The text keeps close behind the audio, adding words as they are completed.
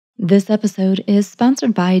This episode is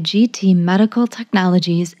sponsored by GT Medical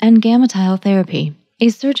Technologies and GammaTile Therapy, a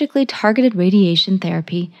surgically targeted radiation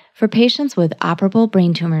therapy for patients with operable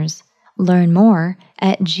brain tumors. Learn more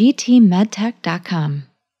at gtmedtech.com.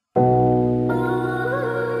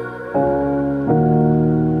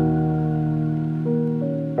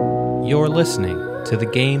 You're listening to the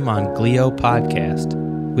Game On Glio Podcast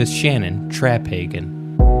with Shannon Traphagen.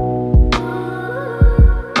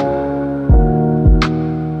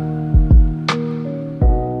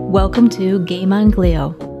 Welcome to Game On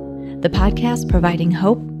Glio, the podcast providing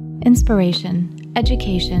hope, inspiration,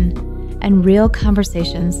 education, and real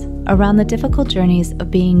conversations around the difficult journeys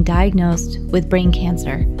of being diagnosed with brain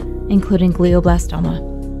cancer, including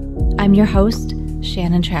glioblastoma. I'm your host,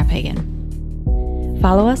 Shannon Traphagen.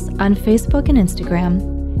 Follow us on Facebook and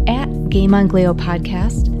Instagram at Game On Glio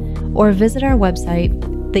Podcast, or visit our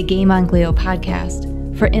website, the Game On Glio Podcast,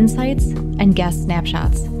 for insights and guest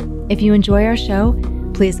snapshots. If you enjoy our show,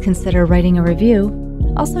 please consider writing a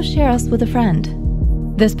review. Also share us with a friend.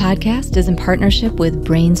 This podcast is in partnership with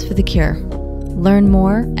Brains for the Cure. Learn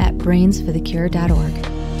more at brainsforthecure.org.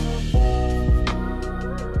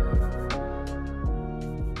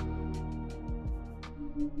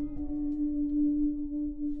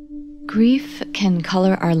 Grief can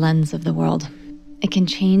color our lens of the world. It can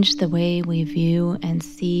change the way we view and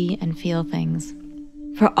see and feel things.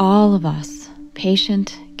 For all of us,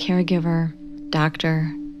 patient, caregiver, doctor,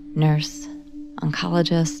 nurse,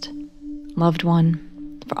 oncologist, loved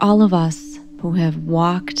one, for all of us who have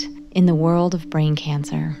walked in the world of brain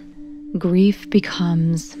cancer, grief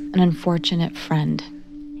becomes an unfortunate friend.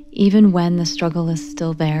 Even when the struggle is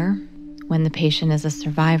still there, when the patient is a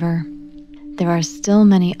survivor, there are still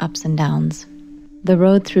many ups and downs. The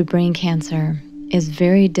road through brain cancer is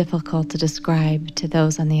very difficult to describe to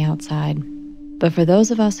those on the outside. But for those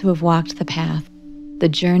of us who have walked the path, the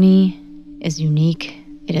journey is unique,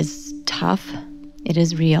 it is tough, it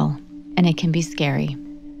is real, and it can be scary.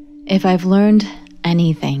 If I've learned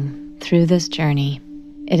anything through this journey,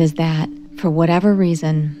 it is that for whatever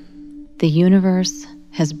reason, the universe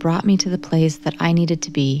has brought me to the place that I needed to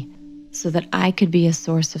be so that I could be a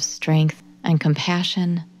source of strength and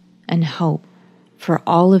compassion and hope for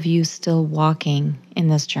all of you still walking in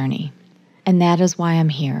this journey. And that is why I'm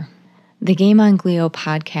here. The Game On Glio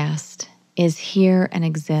podcast is here and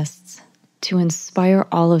exists to inspire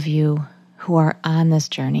all of you who are on this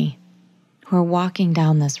journey, who are walking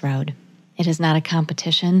down this road. It is not a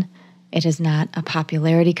competition. It is not a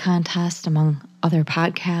popularity contest among other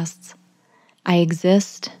podcasts. I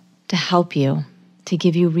exist to help you, to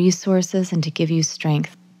give you resources and to give you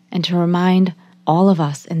strength, and to remind all of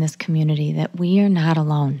us in this community that we are not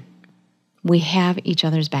alone. We have each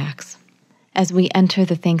other's backs. As we enter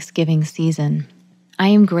the Thanksgiving season, I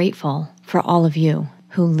am grateful for all of you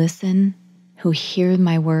who listen, who hear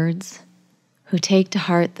my words, who take to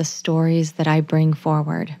heart the stories that I bring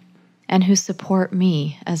forward, and who support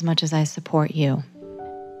me as much as I support you.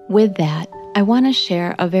 With that, I want to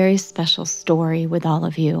share a very special story with all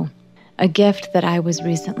of you, a gift that I was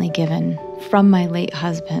recently given from my late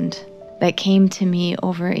husband that came to me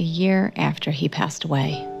over a year after he passed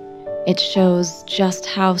away. It shows just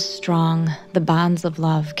how strong the bonds of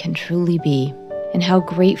love can truly be, and how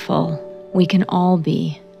grateful we can all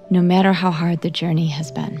be, no matter how hard the journey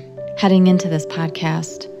has been. Heading into this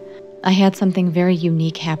podcast, I had something very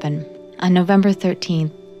unique happen. On November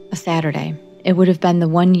 13th, a Saturday, it would have been the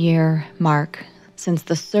 1-year mark since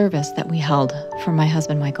the service that we held for my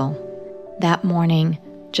husband, Michael. That morning,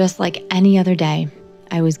 just like any other day,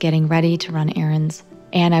 I was getting ready to run errands,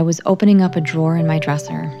 and I was opening up a drawer in my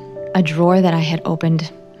dresser, a drawer that I had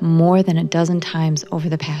opened more than a dozen times over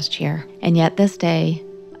the past year. And yet this day,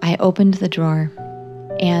 I opened the drawer,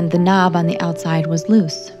 and the knob on the outside was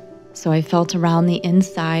loose. So I felt around the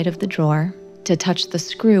inside of the drawer to touch the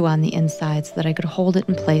screw on the inside so that I could hold it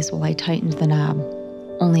in place while I tightened the knob.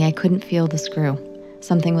 Only I couldn't feel the screw.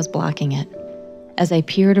 Something was blocking it. As I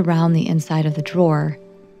peered around the inside of the drawer,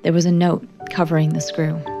 there was a note covering the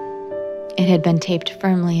screw. It had been taped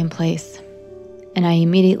firmly in place, and I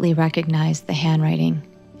immediately recognized the handwriting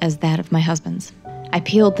as that of my husband's. I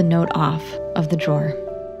peeled the note off of the drawer,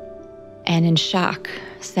 and in shock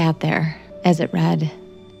sat there as it read,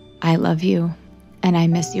 "I love you, and I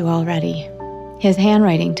miss you already." His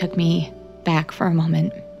handwriting took me back for a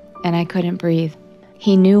moment, and I couldn't breathe.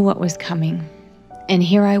 He knew what was coming, and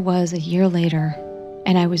here I was a year later,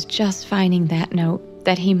 and I was just finding that note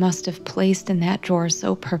that he must have placed in that drawer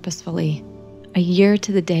so purposefully. A year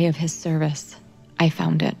to the day of his service, I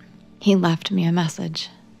found it. He left me a message.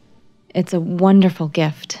 It's a wonderful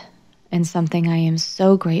gift and something I am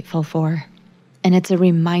so grateful for. And it's a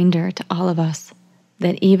reminder to all of us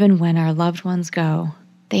that even when our loved ones go,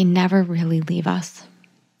 they never really leave us.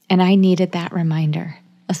 And I needed that reminder,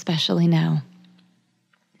 especially now.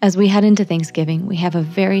 As we head into Thanksgiving, we have a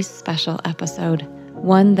very special episode,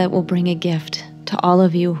 one that will bring a gift to all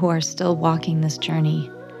of you who are still walking this journey,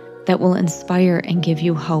 that will inspire and give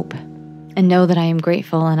you hope. And know that I am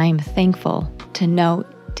grateful and I am thankful to know,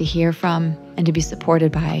 to hear from, and to be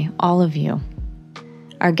supported by all of you.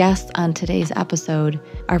 Our guests on today's episode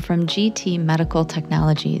are from GT Medical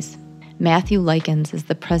Technologies. Matthew Likens is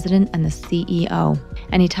the president and the CEO,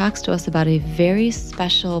 and he talks to us about a very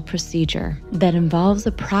special procedure that involves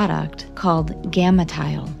a product called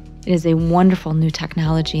GammaTile. It is a wonderful new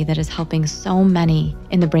technology that is helping so many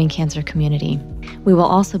in the brain cancer community. We will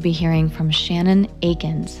also be hearing from Shannon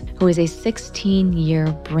Achens, who is a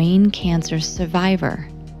 16-year brain cancer survivor.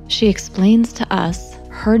 She explains to us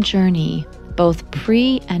her journey both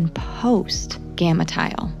pre and post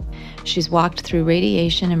GammaTile. She's walked through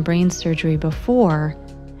radiation and brain surgery before,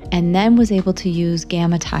 and then was able to use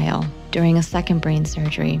GammaTile during a second brain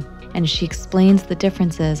surgery. And she explains the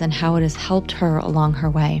differences and how it has helped her along her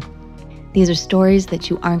way. These are stories that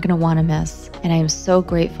you aren't going to want to miss, and I am so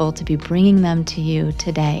grateful to be bringing them to you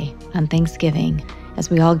today on Thanksgiving as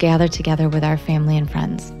we all gather together with our family and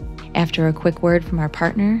friends. After a quick word from our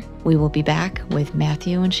partner, we will be back with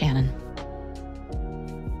Matthew and Shannon.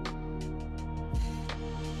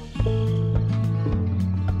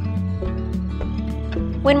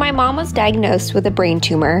 When my mom was diagnosed with a brain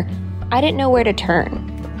tumor, I didn't know where to turn.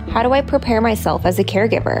 How do I prepare myself as a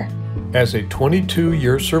caregiver? As a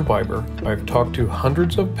 22-year survivor, I've talked to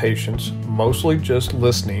hundreds of patients, mostly just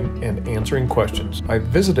listening and answering questions. I've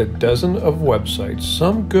visited dozens of websites,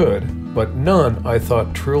 some good, but none I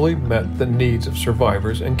thought truly met the needs of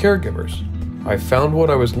survivors and caregivers. I found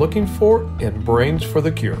what I was looking for in Brains for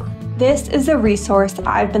the Cure. This is a resource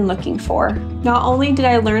I've been looking for. Not only did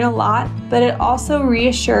I learn a lot, but it also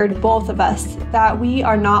reassured both of us that we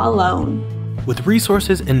are not alone. With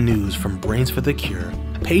resources and news from Brains for the Cure,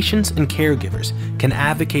 patients and caregivers can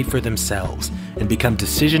advocate for themselves and become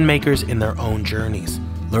decision makers in their own journeys,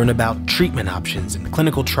 learn about treatment options and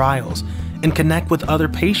clinical trials, and connect with other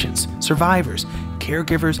patients, survivors,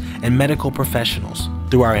 caregivers, and medical professionals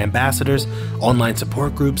through our ambassadors, online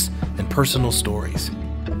support groups, and personal stories.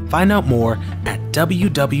 Find out more at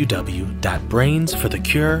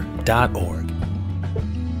www.brainsforthecure.org.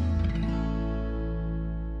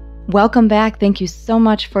 Welcome back. Thank you so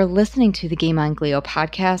much for listening to the Game On Glio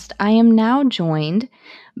podcast. I am now joined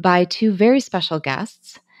by two very special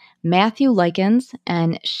guests, Matthew Likens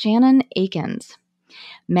and Shannon Achens.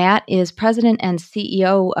 Matt is president and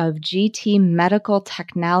CEO of GT Medical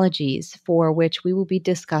Technologies, for which we will be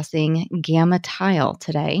discussing GammaTile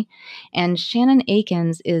today. And Shannon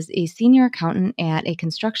Achens is a senior accountant at a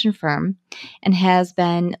construction firm and has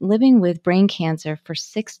been living with brain cancer for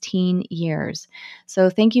 16 years. So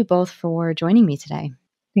thank you both for joining me today.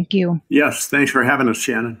 Thank you. Yes, thanks for having us,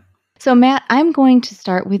 Shannon. So Matt, I'm going to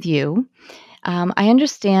start with you. I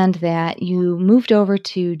understand that you moved over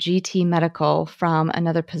to GT Medical from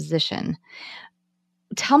another position.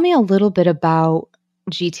 Tell me a little bit about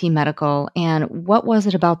GT Medical and what was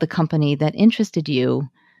it about the company that interested you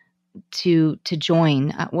to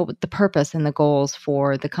join? What was the purpose and the goals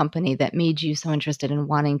for the company that made you so interested in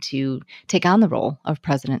wanting to take on the role of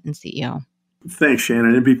president and CEO? Thanks,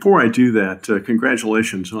 Shannon. And before I do that,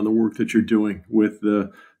 congratulations on the work that you're doing with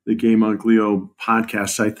the Game On Glio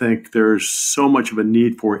podcast. I think there's so much of a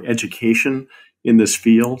need for education in this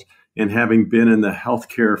field. And having been in the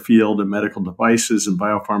healthcare field and medical devices and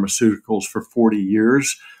biopharmaceuticals for 40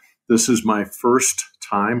 years, this is my first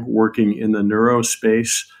time working in the neuro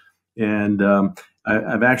space. And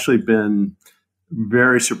I've actually been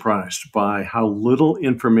very surprised by how little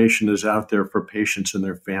information is out there for patients and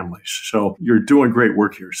their families. So you're doing great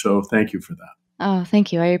work here. So thank you for that. Oh,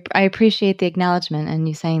 thank you. I appreciate the acknowledgement and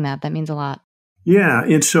you saying that. That means a lot. Yeah.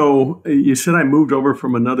 And so you said I moved over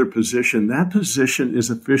from another position. That position is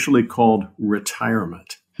officially called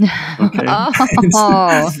retirement. Okay.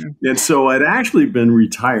 Oh. And so I'd actually been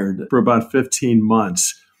retired for about 15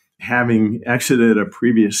 months, having exited a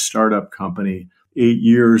previous startup company, 8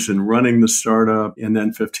 years and running the startup, and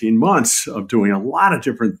then 15 months of doing a lot of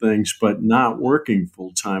different things, but not working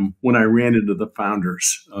full time when I ran into the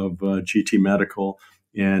founders of GT Medical,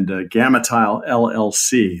 and GammaTile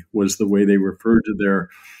LLC was the way they referred to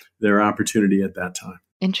their opportunity at that time.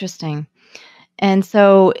 Interesting. And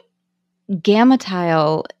so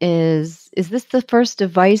GammaTile is this the first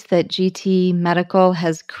device that GT Medical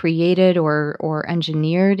has created or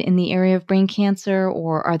engineered in the area of brain cancer,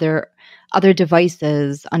 or are there other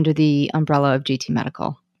devices under the umbrella of GT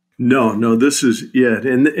Medical? No, this is it.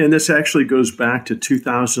 And this actually goes back to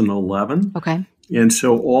 2011. Okay. And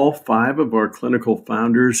so all 5 of our clinical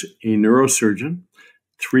founders, a neurosurgeon,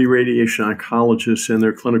 3 radiation oncologists, and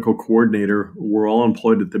their clinical coordinator were all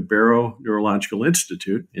employed at the Barrow Neurological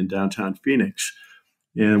Institute in downtown Phoenix,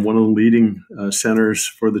 and one of the leading centers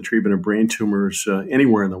for the treatment of brain tumors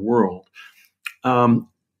anywhere in the world.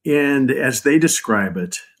 And as they describe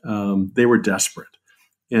it, they were desperate.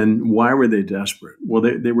 And why were they desperate? Well,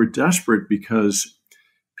 they were desperate because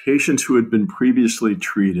patients who had been previously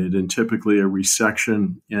treated, and typically a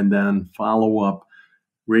resection and then follow-up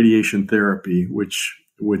radiation therapy, which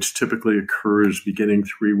typically occurs beginning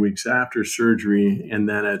 3 weeks after surgery, and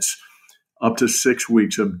then it's up to 6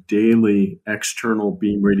 weeks of daily external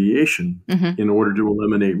beam radiation in order to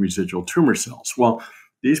eliminate residual tumor cells. Well,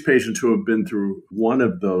 these patients who have been through one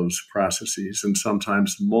of those processes, and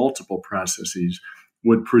sometimes multiple processes,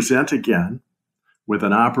 would present again with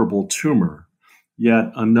an operable tumor,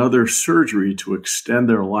 yet another surgery to extend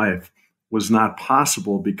their life was not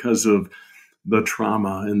possible because of the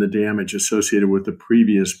trauma and the damage associated with the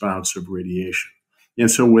previous bouts of radiation. And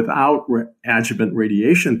so without adjuvant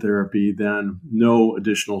radiation therapy, then no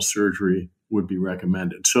additional surgery would be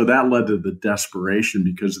recommended. So that led to the desperation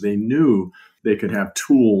because they knew they could have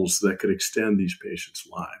tools that could extend these patients'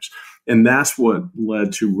 lives. And that's what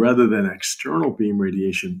led to, rather than external beam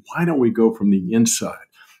radiation, why don't we go from the inside?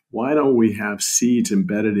 Why don't we have seeds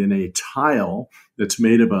embedded in a tile that's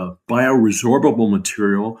made of a bioresorbable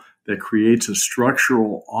material that creates a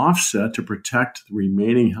structural offset to protect the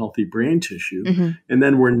remaining healthy brain tissue? And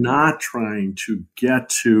then we're not trying to get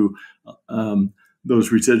to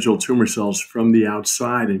those residual tumor cells from the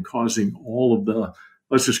outside and causing all of the,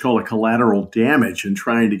 let's just call it collateral damage, and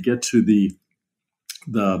trying to get to the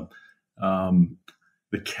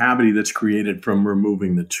cavity that's created from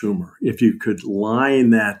removing the tumor. If you could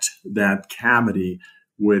line that cavity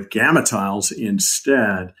with GammaTiles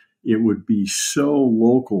instead, it would be so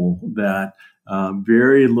local that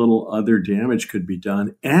very little other damage could be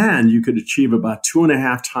done, and you could achieve about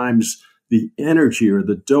 2.5 times the energy or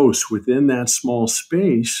the dose within that small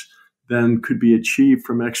space than could be achieved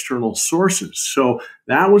from external sources. So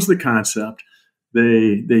that was the concept.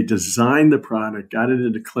 They designed the product, got it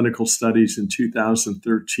into clinical studies in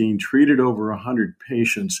 2013, treated over 100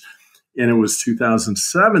 patients, and it was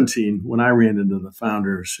 2017 when I ran into the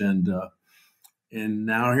founders, and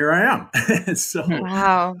now here I am. So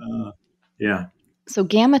wow. Yeah. So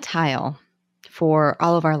GammaTile, for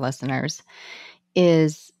all of our listeners,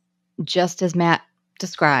 is, just as Matt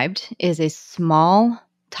described, is a small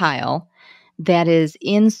tile that is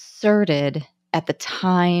inserted at the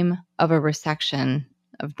time of a resection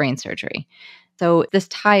of brain surgery. So this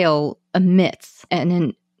tile emits an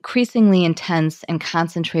increasingly intense and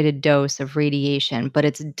concentrated dose of radiation, but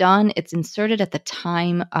it's inserted at the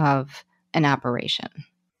time of an operation.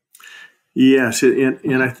 Yes,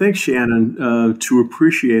 and I think, Shannon, to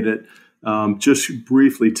appreciate it, just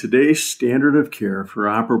briefly, today's standard of care for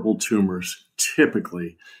operable tumors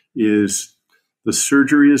typically is the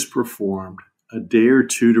surgery is performed, a day or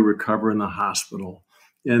two to recover in the hospital,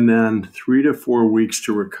 and then 3 to 4 weeks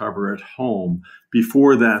to recover at home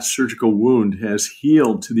before that surgical wound has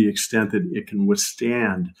healed to the extent that it can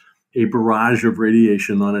withstand a barrage of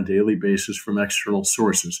radiation on a daily basis from external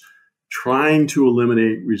sources, trying to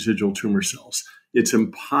eliminate residual tumor cells. It's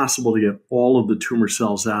impossible to get all of the tumor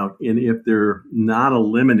cells out, and if they're not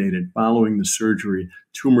eliminated following the surgery,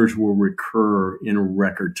 tumors will recur in a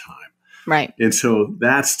record time. Right. And so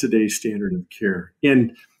that's today's standard of care.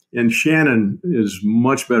 And Shannon is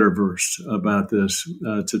much better versed about this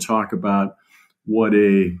to talk about what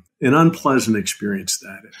an unpleasant experience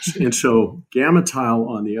that is. And so GammaTile,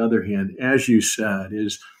 on the other hand, as you said,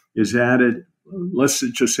 is added, let's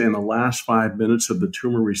just say in the last 5 minutes of the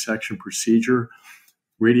tumor resection procedure.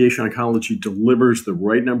 Radiation oncology delivers the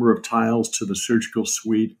right number of tiles to the surgical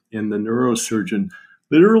suite, and the neurosurgeon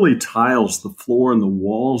literally tiles the floor and the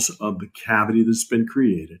walls of the cavity that's been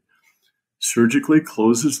created, surgically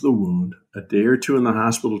closes the wound, a day or two in the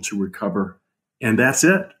hospital to recover, and that's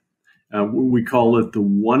it. We call it the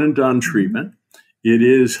one and done treatment. It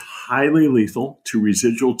is highly lethal to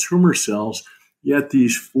residual tumor cells, yet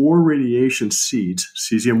these 4 radiation seeds,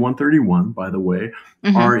 cesium-131, by the way,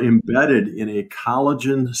 are embedded in a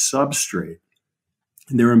collagen substrate.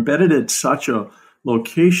 And they're embedded at such a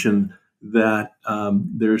location that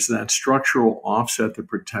there's that structural offset that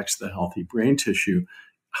protects the healthy brain tissue.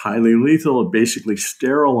 Highly lethal, it basically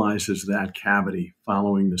sterilizes that cavity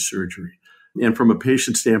following the surgery. And from a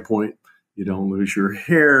patient standpoint, You don't lose your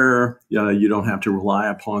hair. You don't have to rely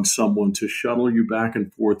upon someone to shuttle you back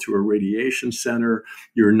and forth to a radiation center.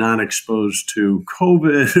 You're not exposed to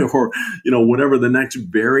COVID or, whatever the next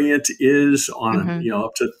variant is on,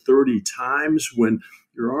 up to 30 times when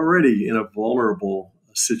you're already in a vulnerable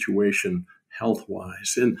situation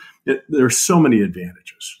health-wise. And there's so many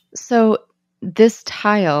advantages. So this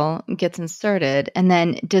tile gets inserted, and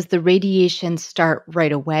then does the radiation start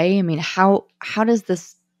right away? I mean, how does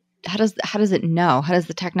this how does it know? How does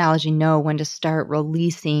the technology know when to start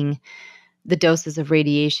releasing the doses of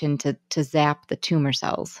radiation to zap the tumor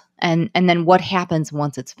cells? And then what happens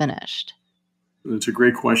once it's finished? That's a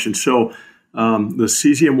great question. So the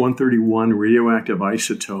cesium-131 radioactive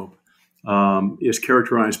isotope is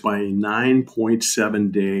characterized by a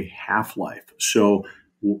 9.7-day half-life. So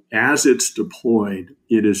as it's deployed,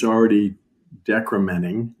 it is already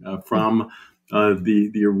decrementing from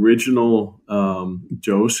the original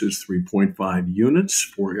dose is 3.5 units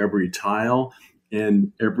for every tile,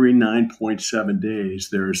 and every 9.7 days,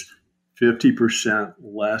 there's 50%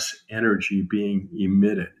 less energy being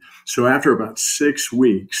emitted. So after about 6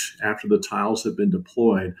 weeks, after the tiles have been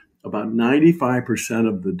deployed, about 95%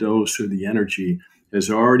 of the dose or the energy has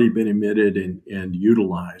already been emitted and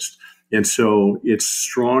utilized. And so it's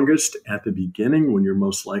strongest at the beginning when you're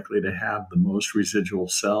most likely to have the most residual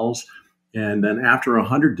cells. And then after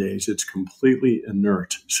 100 days, it's completely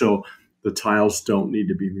inert. So the tiles don't need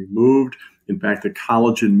to be removed. In fact, the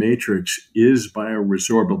collagen matrix is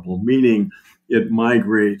bioresorbable, meaning it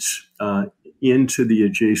migrates into the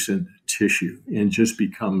adjacent tissue and just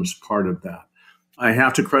becomes part of that. I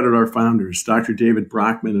have to credit our founders. Dr. David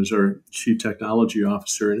Brockman is our chief technology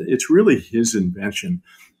officer, and it's really his invention,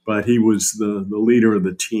 but he was the leader of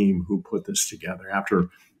the team who put this together after a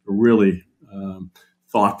really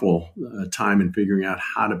thoughtful time in figuring out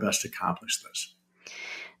how to best accomplish this.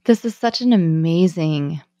 This is such an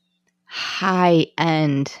amazing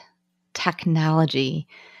high-end technology.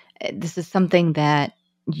 This is something that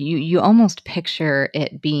you almost picture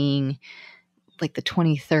it being like the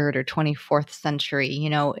 23rd or 24th century,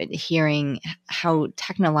 hearing how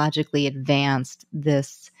technologically advanced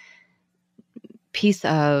this piece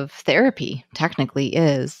of therapy technically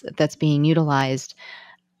is that's being utilized.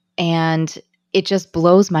 And it just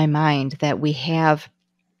blows my mind that we have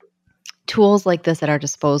tools like this at our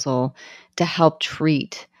disposal to help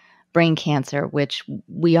treat brain cancer, which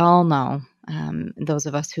we all know, those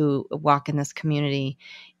of us who walk in this community,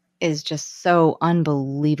 is just so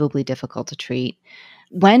unbelievably difficult to treat.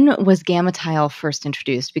 When was GammaTile first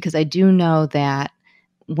introduced? Because I do know that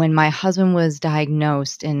when my husband was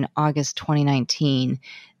diagnosed in August 2019,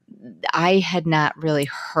 I had not really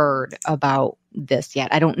heard about this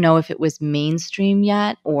yet. I don't know if it was mainstream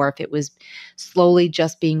yet or if it was slowly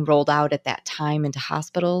just being rolled out at that time into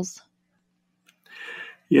hospitals.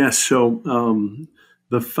 Yeah, so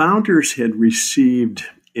the founders had received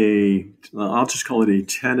I'll just call it a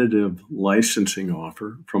tentative licensing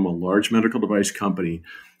offer from a large medical device company.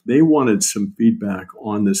 They wanted some feedback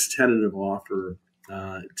on this tentative offer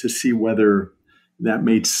to see whether that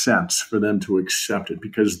made sense for them to accept it,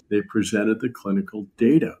 because they presented the clinical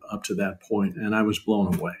data up to that point, and I was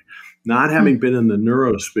blown away. Not having been in the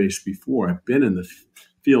neurospace before, I've been in the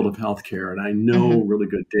field of healthcare, and I know really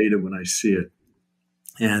good data when I see it.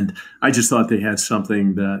 And I just thought they had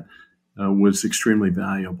something that was extremely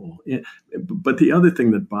valuable. But the other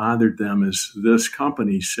thing that bothered them is this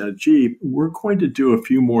company said, gee, we're going to do a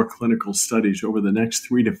few more clinical studies over the next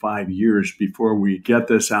 3 to 5 years before we get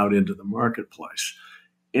this out into the marketplace.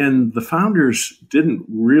 And the founders didn't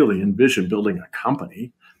really envision building a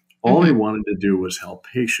company. All they wanted to do was help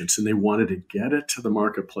patients, and they wanted to get it to the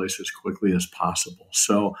marketplace as quickly as possible.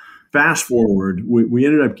 So fast forward, we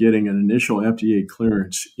ended up getting an initial FDA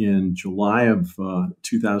clearance in July of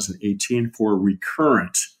 2018 for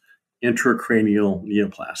recurrent intracranial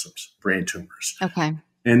neoplasms, brain tumors. Okay.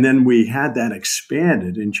 And then we had that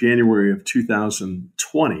expanded in January of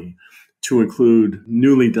 2020 to include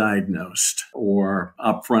newly diagnosed or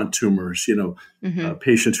upfront tumors,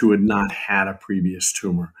 patients who had not had a previous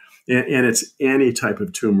tumor. And it's any type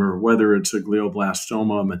of tumor, whether it's a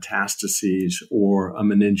glioblastoma, metastases, or a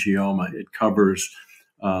meningioma. It covers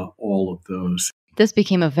all of those. This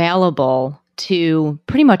became available to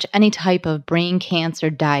pretty much any type of brain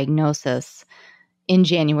cancer diagnosis in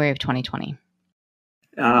January of 2020.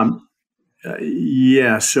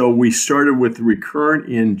 Yeah, so we started with recurrent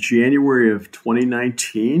in January of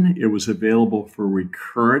 2019. It was available for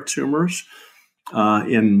recurrent tumors.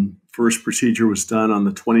 And first procedure was done on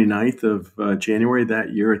the 29th of January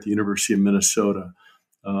that year at the University of Minnesota.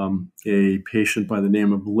 A patient by the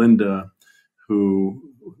name of Linda, who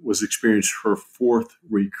was experienced her fourth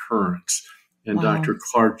recurrence. And Wow. Dr.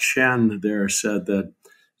 Clark Chen there said that,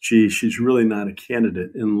 gee, she's really not a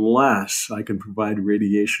candidate unless I can provide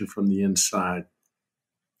radiation from the inside.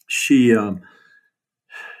 He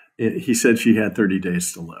said she had 30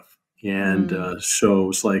 days to live. And so it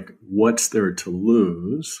was like, what's there to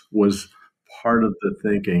lose was part of the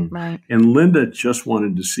thinking. Right. And Linda just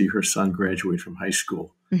wanted to see her son graduate from high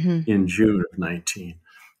school in June of 19.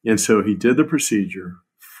 And so he did the procedure,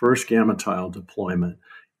 first GammaTile deployment,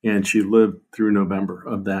 and she lived through November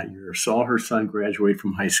of that year, saw her son graduate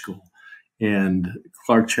from high school. And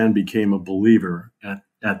Clark Chen became a believer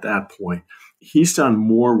at that point. He's done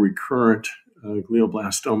more recurrent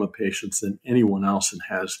glioblastoma patients than anyone else and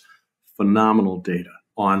has phenomenal data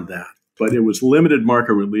on that. But it was limited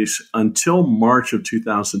market release until March of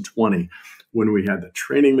 2020 when we had the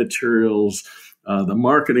training materials, the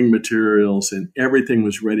marketing materials, and everything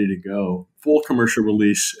was ready to go. Full commercial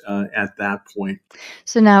release at that point.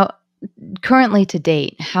 So now, currently to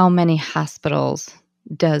date, how many hospitals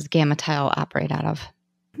does GammaTile operate out of?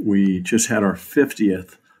 We just had our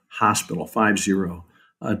 50th hospital, 50,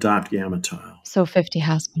 adopt GammaTile. So 50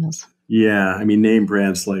 hospitals. Yeah, I mean, name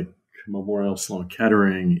brands like Memorial Sloan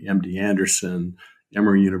Kettering, MD Anderson,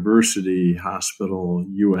 Emory University Hospital,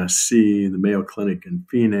 USC, the Mayo Clinic in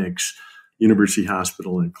Phoenix, University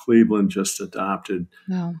Hospital in Cleveland just adopted,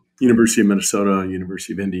 Wow. University of Minnesota,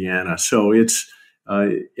 University of Indiana. So it's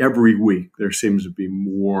every week there seems to be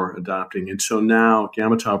more adopting. And so now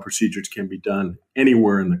GammaTile procedures can be done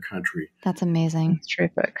anywhere in the country. That's amazing. That's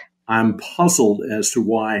terrific. I'm puzzled as to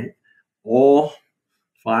why all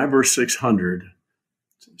 500 or 600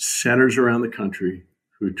 centers around the country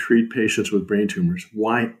who treat patients with brain tumors,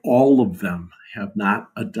 why all of them have not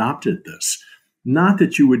adopted this. Not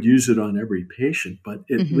that you would use it on every patient, but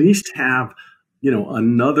at least have,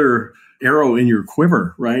 another arrow in your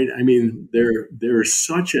quiver, right? I mean, there's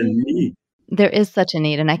such a need. There is such a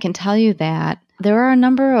need. And I can tell you that there are a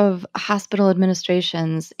number of hospital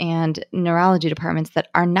administrations and neurology departments that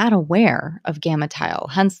are not aware of GammaTile,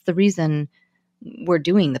 hence the reason we're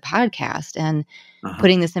doing the podcast and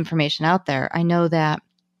putting this information out there. I know that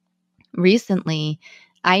recently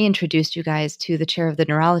I introduced you guys to the chair of the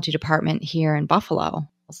neurology department here in Buffalo.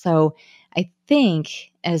 So I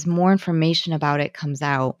think as more information about it comes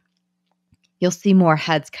out, you'll see more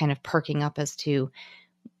heads kind of perking up as to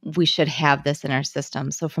we should have this in our system.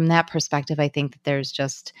 So from that perspective, I think that there's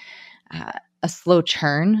just a slow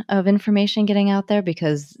churn of information getting out there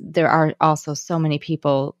because there are also so many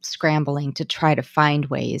people scrambling to try to find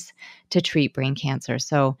ways to treat brain cancer.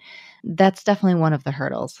 So that's definitely one of the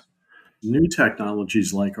hurdles. New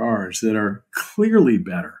technologies like ours that are clearly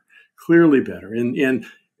better. And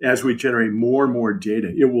as we generate more and more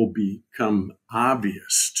data, it will become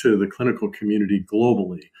obvious to the clinical community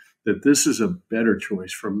globally that this is a better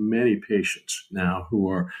choice for many patients now who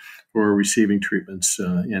are receiving treatments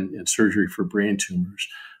and surgery for brain tumors.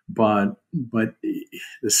 But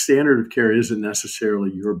the standard of care isn't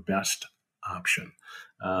necessarily your best option.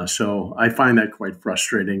 So I find that quite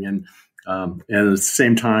frustrating. And at the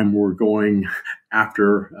same time, we're going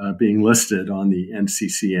after being listed on the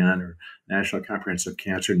NCCN or National Comprehensive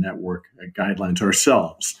Cancer Network guidelines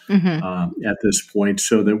ourselves at this point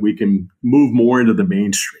so that we can move more into the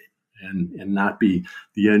mainstream and not be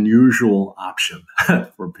the unusual option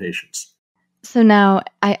for patients. So now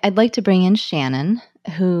I'd like to bring in Shannon,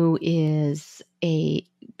 who is a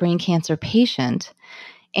brain cancer patient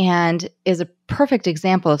and is a perfect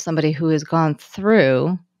example of somebody who has gone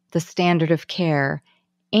through the standard of care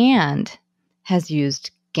and has used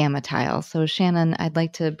GammaTile. So Shannon, I'd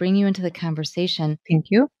like to bring you into the conversation. Thank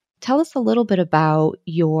you. Tell us a little bit about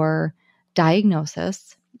your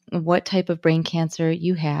diagnosis, what type of brain cancer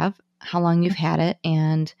you have, how long you've had it,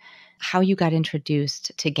 and how you got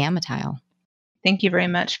introduced to GammaTile. Thank you very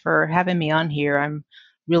much for having me on here. I'm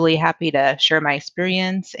really happy to share my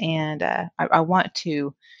experience, and I want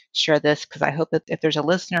to share this because I hope that if there's a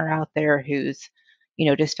listener out there who's,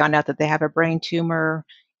 just found out that they have a brain tumor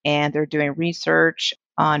and they're doing research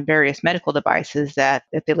on various medical devices, that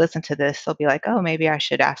if they listen to this, they'll be like, oh, maybe I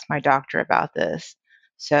should ask my doctor about this.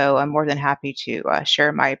 So I'm more than happy to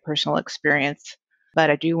share my personal experience. But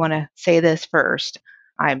I do want to say this first.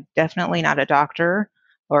 I'm definitely not a doctor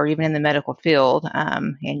or even in the medical field.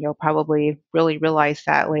 And you'll probably really realize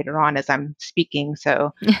that later on as I'm speaking.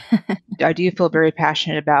 So I do feel very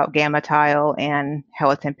passionate about GammaTile and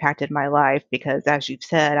how it's impacted my life because, as you've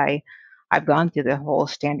said, I've gone through the whole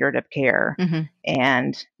standard of care.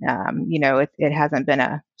 And, it hasn't been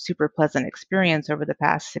a super pleasant experience over the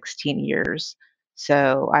past 16 years.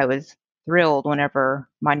 So I was thrilled whenever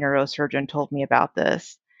my neurosurgeon told me about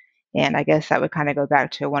this. And I guess that would kind of go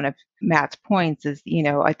back to one of Matt's points is,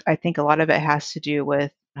 I think a lot of it has to do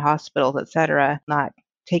with hospitals, et cetera, not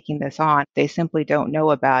taking this on. They simply don't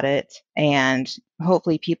know about it. And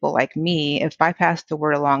hopefully people like me, if I pass the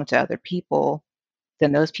word along to other people,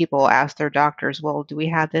 then those people ask their doctors, well, do we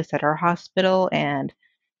have this at our hospital? And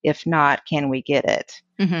if not, can we get it?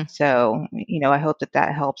 Mhm. So, I hope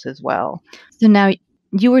that helps as well. So now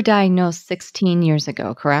you were diagnosed 16 years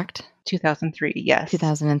ago, correct? 2003, yes.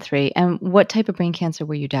 2003. And what type of brain cancer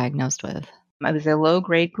were you diagnosed with? It was a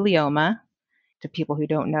low-grade glioma. To people who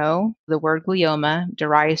don't know, the word glioma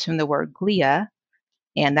derives from the word glia,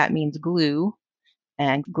 and that means glue.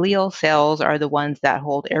 And glial cells are the ones that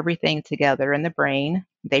hold everything together in the brain.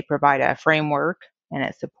 They provide a framework and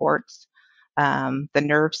it supports the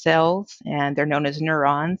nerve cells, and they're known as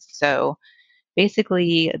neurons. So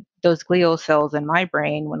basically, those glial cells in my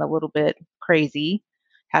brain went a little bit crazy,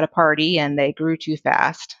 had a party, and they grew too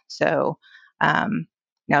fast. So um,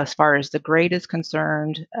 now, as far as the grade is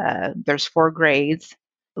concerned, there's 4 grades.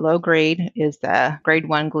 Low grade is the grade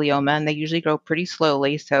 1 glioma, and they usually grow pretty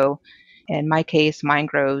slowly. So in my case, mine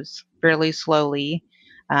grows fairly slowly,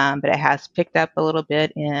 but it has picked up a little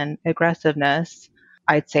bit in aggressiveness.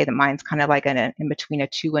 I'd say that mine's kind of like in between a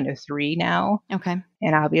 2 and a 3 now. Okay.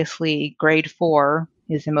 And obviously, grade 4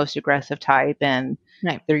 is the most aggressive type, and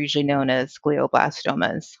Right. they're usually known as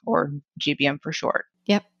glioblastomas, or GBM for short.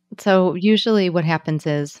 Yep. So usually what happens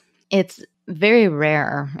is it's very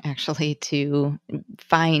rare actually to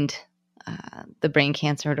find the brain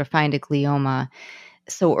cancer or to find a glioma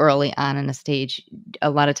so early on in a stage. A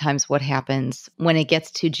lot of times what happens when it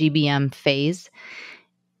gets to GBM phase,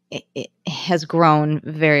 it has grown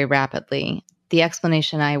very rapidly. The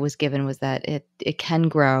explanation I was given was that it can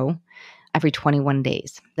grow every 21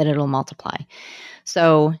 days, that it'll multiply.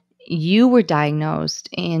 So you were diagnosed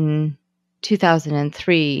in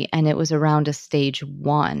 2003 and it was around a stage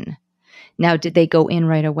 1. Now, did they go in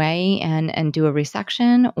right away and do a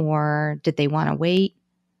resection, or did they want to wait?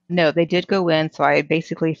 No, they did go in. So I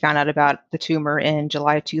basically found out about the tumor in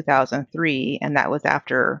July 2003, and that was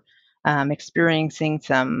after experiencing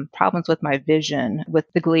some problems with my vision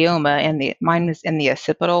with the glioma, and mine is in the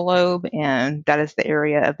occipital lobe, and that is the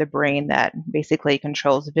area of the brain that basically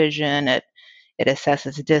controls vision. It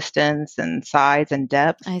assesses distance and size and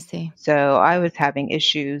depth. I see. So I was having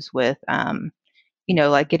issues with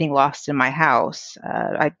like getting lost in my house.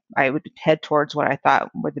 I would head towards what I thought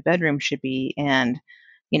where the bedroom should be, and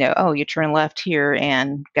oh, you turn left here,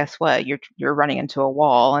 and guess what? You're running into a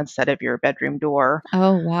wall instead of your bedroom door.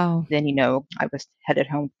 Oh, wow. Then I was headed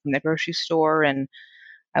home from the grocery store, and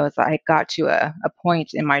I got to a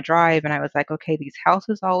point in my drive, and I was like, okay, these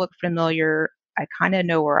houses all look familiar. I kind of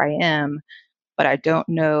know where I am, but I don't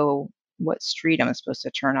know what street I'm supposed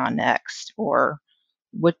to turn on next, or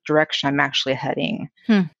what direction I'm actually heading.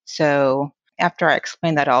 So after I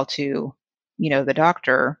explained that all to, the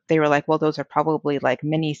doctor, they were like, well, those are probably like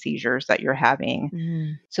mini seizures that you're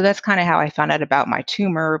having. So that's kind of how I found out about my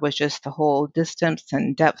tumor, was just the whole distance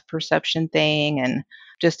and depth perception thing, and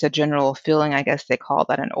just a general feeling, I guess they call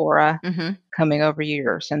that an aura coming over you.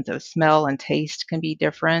 Your sense of smell and taste can be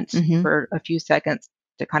different for a few seconds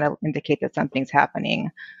to kind of indicate that something's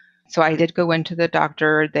happening. So I did go into the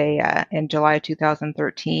doctor in July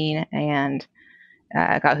 2013, and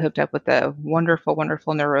got hooked up with a wonderful,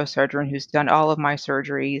 wonderful neurosurgeon who's done all of my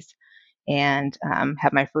surgeries, and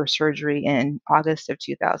had my first surgery in August of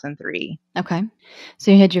 2003. Okay.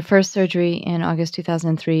 So you had your first surgery in August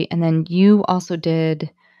 2003, and then you also did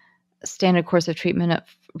a standard course of treatment of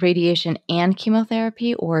radiation and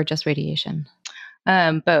chemotherapy, or just radiation?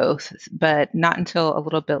 Both, but not until a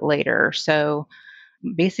little bit later. So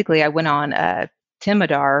basically, I went on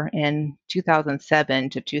Timidar in 2007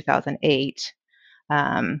 to 2008.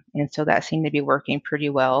 And so that seemed to be working pretty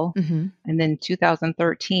well. And then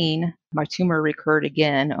 2013, my tumor recurred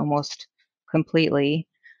again almost completely.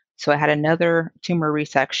 So I had another tumor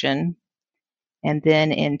resection. And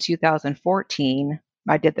then in 2014,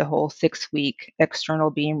 I did the whole 6-week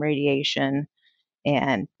external beam radiation.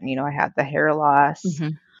 And, I had the hair loss,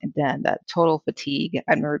 and then that total fatigue.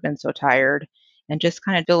 I've never been so tired, and just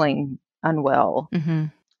kind of feeling unwell.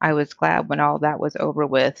 I was glad when all that was over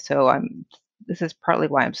with. So this is partly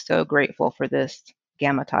why I'm so grateful for this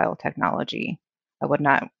GammaTile technology. I would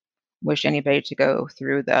not wish anybody to go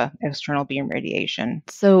through the external beam radiation.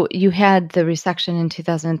 So you had the resection in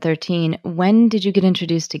 2013. When did you get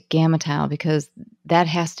introduced to GammaTile? Because that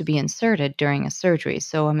has to be inserted during a surgery.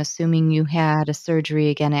 So I'm assuming you had a surgery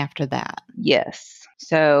again after that. Yes.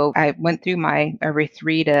 So I went through my every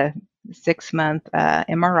 3 to 6-month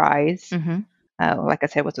MRIs. Mm-hmm. Like I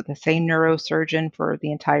said, was with the same neurosurgeon for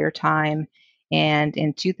the entire time. And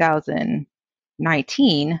in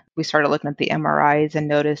 2019, we started looking at the MRIs and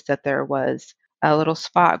noticed that there was a little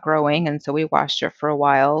spot growing. And so we watched it for a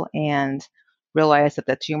while and realized that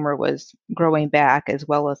the tumor was growing back, as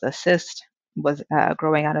well as a cyst was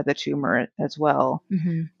growing out of the tumor as well.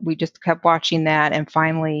 Mm-hmm. We just kept watching that. And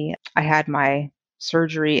finally, I had my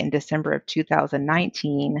surgery in December of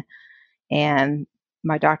 2019. And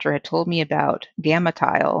my doctor had told me about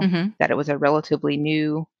GammaTile, Mm-hmm. that it was a relatively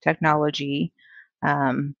new technology.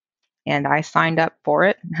 Um, and I signed up for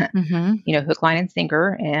it, Mm-hmm. hook, line, and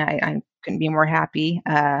sinker. And I couldn't be more happy.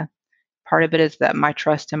 Part of it is that my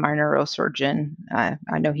trust in my neurosurgeon,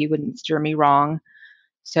 I know he wouldn't steer me wrong.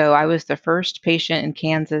 So I was the first patient in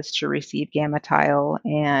Kansas to receive GammaTile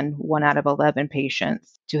and 1 out of 11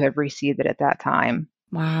 patients to have received it at that time.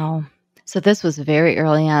 Wow. So this was very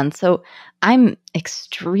early on. So I'm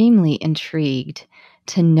extremely intrigued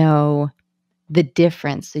to know the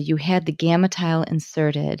difference. So you had the GammaTile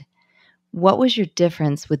inserted. What was your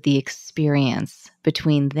difference with the experience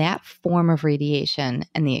between that form of radiation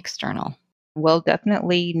and the external? Well,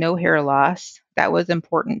 definitely no hair loss. That was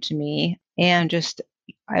important to me. And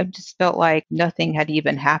I just felt like nothing had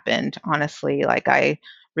even happened, honestly. Like I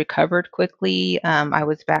recovered quickly. I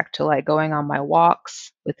was back to like going on my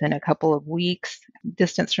walks within a couple of weeks,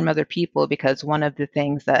 distance from other people, because one of the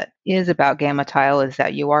things that is about GammaTile is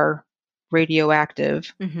that you are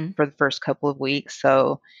radioactive Mm-hmm. for the first couple of weeks.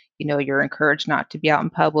 So, you're encouraged not to be out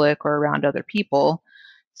in public or around other people.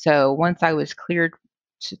 So once I was cleared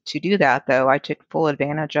to do that, though, I took full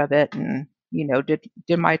advantage of it and,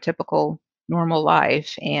 did my typical normal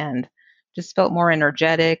life and just felt more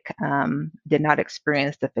energetic. Did not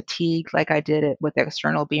experience the fatigue like I did it with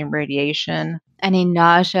external beam radiation. Any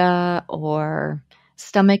nausea or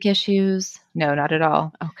stomach issues? No, not at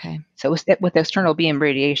all. Okay. So with external beam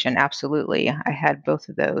radiation, absolutely, I had both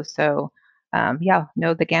of those. So yeah,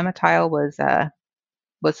 no, the GammaTile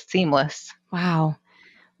was seamless. Wow.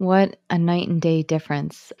 What a night and day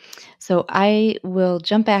difference. So I will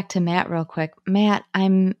jump back to Matt real quick. Matt,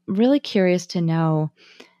 I'm really curious to know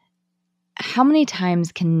how many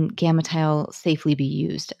times can GammaTile safely be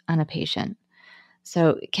used on a patient?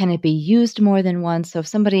 So can it be used more than once? So if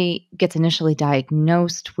somebody gets initially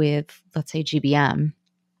diagnosed with, let's say, GBM,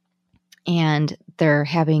 and they're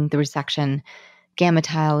having the resection,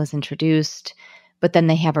 GammaTile is introduced, but then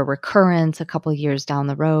they have a recurrence a couple of years down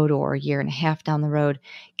the road or a year and a half down the road.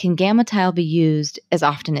 Can GammaTile be used as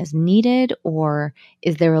often as needed, or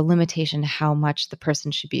is there a limitation to how much the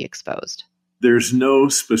person should be exposed? There's no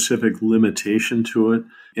specific limitation to it.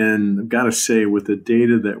 And I've got to say, with the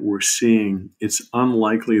data that we're seeing, it's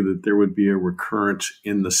unlikely that there would be a recurrence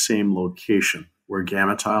in the same location where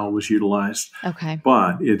GammaTile was utilized. Okay.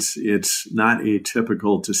 But it's not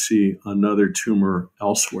atypical to see another tumor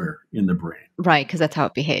elsewhere in the brain. Right, because that's how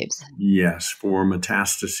it behaves. Yes, for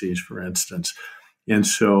metastases, for instance. And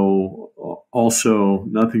so also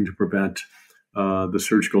nothing to prevent the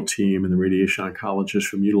surgical team and the radiation oncologist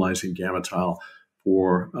from utilizing GammaTile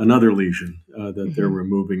for another lesion that they're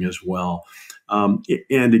removing as well.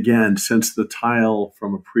 And again, since the tile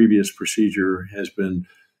from a previous procedure has been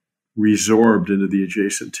resorbed into the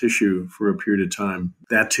adjacent tissue for a period of time,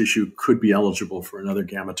 that tissue could be eligible for another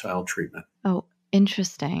GammaTile treatment. Oh,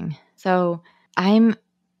 interesting. So I'm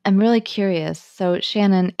really curious. So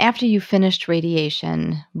Shannon, after you finished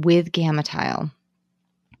radiation with GammaTile,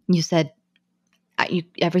 you said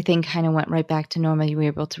everything kind of went right back to normal. You were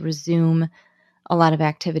able to resume a lot of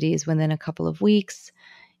activities within a couple of weeks,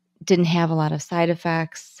 didn't have a lot of side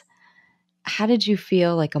effects. How did you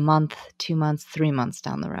feel like a month, 2 months, 3 months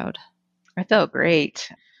down the road? I felt great.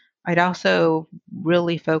 I'd also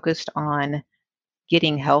really focused on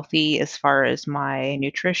getting healthy as far as my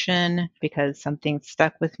nutrition, because something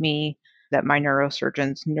stuck with me that my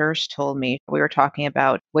neurosurgeon's nurse told me. We were talking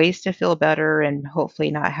about ways to feel better and hopefully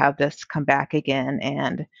not have this come back again.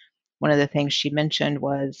 And one of the things she mentioned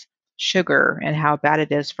was sugar and how bad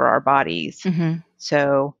it is for our bodies. Mm-hmm.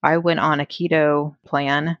 So I went on a keto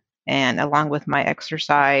plan and along with my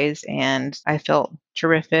exercise, and I felt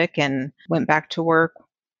terrific and went back to work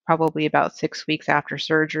probably about 6 weeks after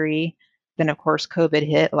surgery. Then, of course, COVID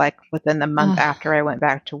hit like within the month after I went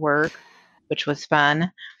back to work, which was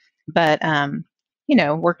fun. But,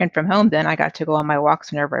 working from home, then I got to go on my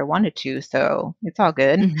walks whenever I wanted to. So it's all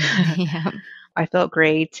good. Yeah. I felt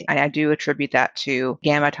great. And I do attribute that to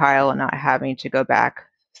GammaTile and not having to go back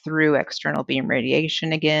through external beam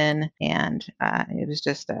radiation again. And it was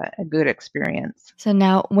just a good experience. So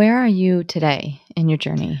now, where are you today in your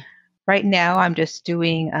journey? Right now, I'm just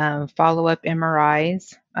doing follow-up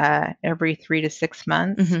MRIs every 3 to 6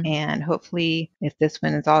 months, Hmm. and hopefully, if this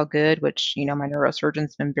one is all good, which my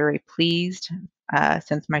neurosurgeon's been very pleased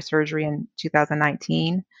since my surgery in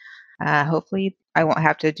 2019. Hopefully, I won't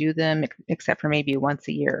have to do them except for maybe once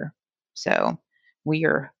a year. So we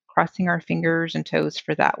are crossing our fingers and toes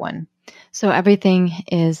for that one. So everything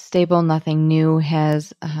is stable. Nothing new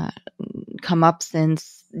has come up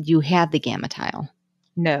since you had the GammaTile.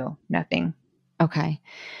 No, nothing. Okay.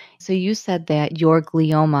 So you said that your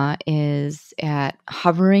glioma is at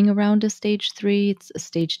hovering around a stage 3. It's a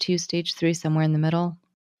stage 2, stage 3, somewhere in the middle.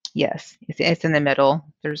 Yes, it's in the middle.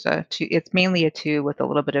 There's a 2. It's mainly a 2 with a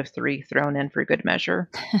little bit of 3 thrown in for good measure.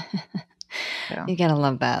 So You gotta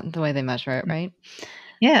love that, the way they measure it, right?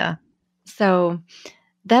 yeah. So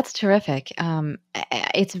that's terrific.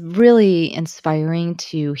 It's really inspiring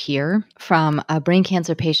to hear from a brain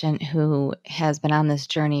cancer patient who has been on this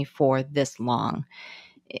journey for this long.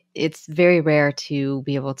 It's very rare to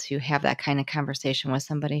be able to have that kind of conversation with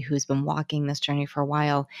somebody who's been walking this journey for a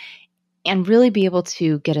while and really be able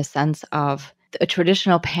to get a sense of a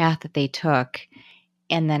traditional path that they took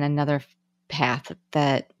and then another path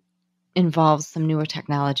that involves some newer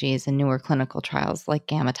technologies and newer clinical trials like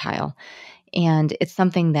GammaTile. And it's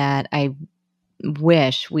something that I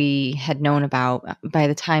wish we had known about by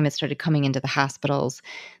the time it started coming into the hospitals.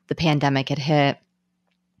 The pandemic had hit.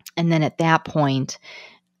 And then at that point,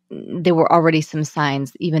 there were already some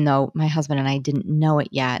signs, even though my husband and I didn't know it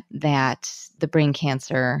yet, that the brain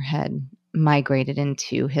cancer had migrated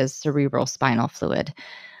into his cerebral spinal fluid.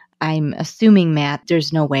 I'm assuming, Matt,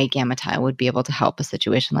 there's no way GammaTile would be able to help a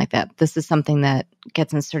situation like that. This is something that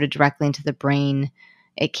gets inserted directly into the brain.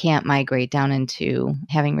 It can't migrate down into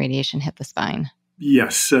having radiation hit the spine.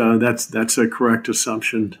 Yes, that's a correct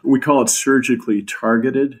assumption. We call it surgically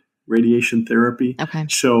targeted radiation therapy. Okay.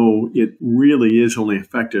 So it really is only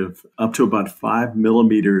effective up to about 5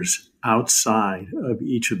 millimeters outside of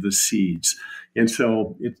each of the seeds. And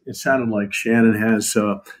so it sounded like Shannon has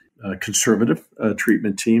a conservative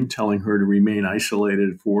treatment team telling her to remain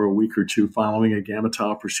isolated for a week or two following a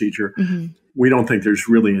GammaTile procedure. Mm-hmm. We don't think there's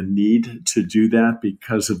really a need to do that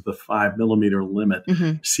because of the 5 millimeter limit.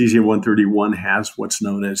 Mm-hmm. Cesium-131 has what's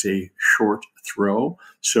known as a short throw,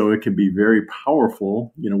 so it can be very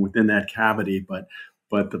powerful, within that cavity, but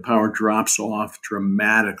the power drops off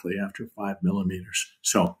dramatically after 5 millimeters.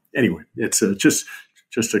 So anyway, it's just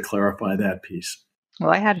to clarify that piece. Well,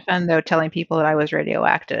 I had fun, though, telling people that I was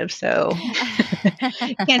radioactive, so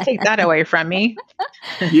you can't take that away from me.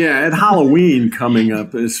 Yeah, at Halloween coming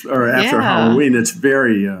up, or after Yeah. Halloween, it's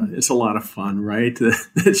very, it's a lot of fun, right?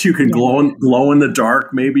 That you can glow in the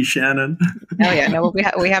dark, maybe, Shannon. Oh yeah, no,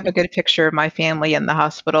 we have a good picture of my family in the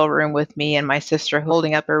hospital room with me and my sister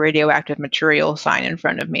holding up a radioactive material sign in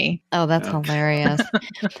front of me. Oh, that's hilarious.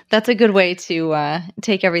 That's a good way to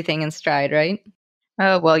take everything in stride, right?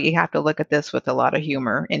 Oh, well, you have to look at this with a lot of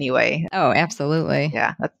humor anyway. Oh, absolutely.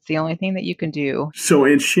 Yeah, that's the only thing that you can do. So,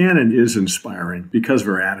 and Shannon is inspiring because of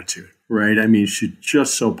her attitude, right? I mean, she's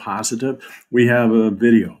just so positive. We have a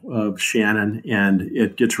video of Shannon, and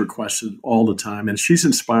it gets requested all the time, and she's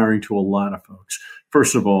inspiring to a lot of folks.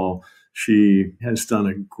 First of all, she has done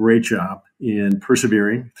a great job in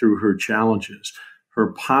persevering through her challenges.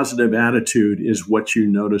 Her positive attitude is what you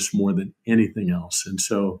notice more than anything else. And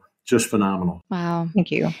so, just phenomenal. Wow.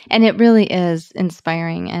 Thank you. And it really is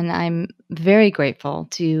inspiring. And I'm very grateful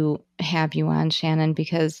to have you on, Shannon,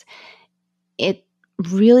 because it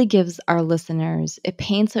really gives our listeners, it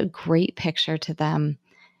paints a great picture to them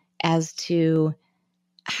as to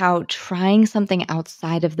how trying something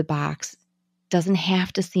outside of the box doesn't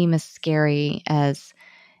have to seem as scary as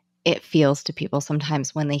it feels to people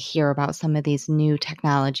sometimes when they hear about some of these new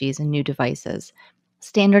technologies and new devices.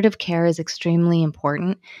 Standard of care is extremely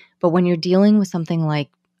important, but when you're dealing with something like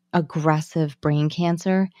aggressive brain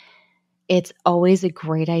cancer, it's always a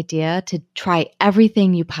great idea to try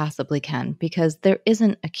everything you possibly can because there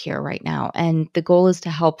isn't a cure right now. And the goal is to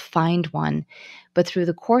help find one. But through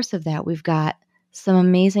the course of that, we've got some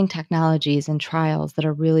amazing technologies and trials that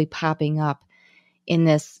are really popping up in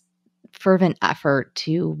this fervent effort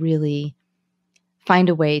to really find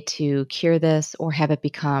a way to cure this or have it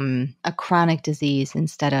become a chronic disease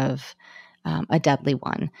instead of a deadly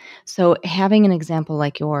one. So having an example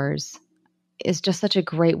like yours is just such a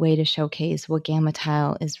great way to showcase what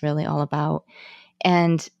GammaTile is really all about.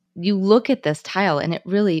 And you look at this tile and it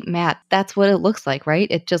really, Matt, that's what it looks like, right?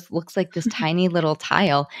 It just looks like this tiny little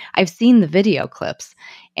tile. I've seen the video clips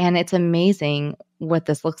and it's amazing what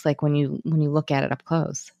this looks like when you look at it up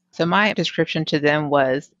close. So my description to them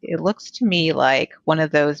was, it looks to me like one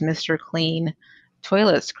of those Mr. Clean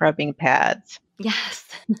toilet scrubbing pads. Yes.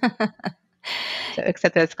 So,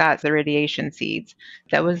 except that it's got the radiation seeds.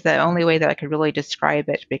 That was the only way that I could really describe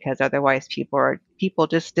it, because otherwise people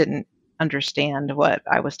just didn't understand what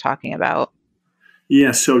I was talking about.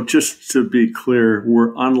 Yeah, so just to be clear,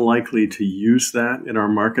 we're unlikely to use that in our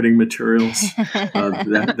marketing materials,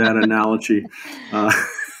 that analogy.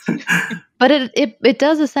 But it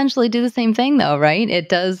does essentially do the same thing, though, right? It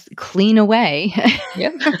does clean away.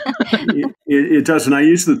 Yep. It does, and I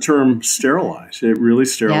use the term sterilize. It really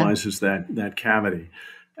sterilizes that cavity.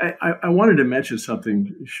 I wanted to mention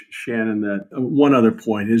something, Shannon, that one other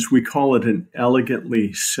point is we call it an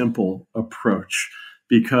elegantly simple approach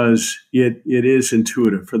because it is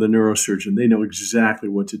intuitive for the neurosurgeon. They know exactly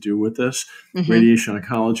what to do with this. Mm-hmm. Radiation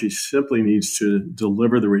oncology simply needs to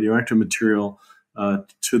deliver the radioactive material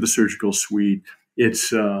to the surgical suite.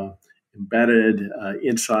 It's embedded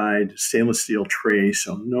inside stainless steel tray,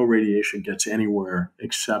 so no radiation gets anywhere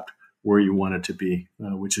except where you want it to be,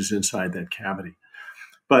 which is inside that cavity.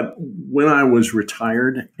 But when I was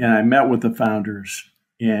retired and I met with the founders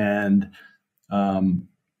and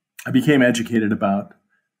I became educated about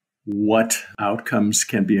what outcomes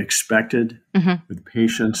can be expected with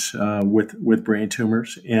patients with brain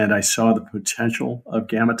tumors, and I saw the potential of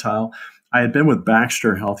GammaTile. I had been with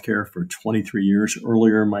Baxter Healthcare for 23 years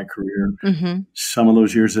earlier in my career. Some of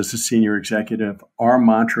those years as a senior executive, our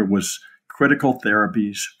mantra was critical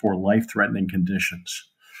therapies for life-threatening conditions.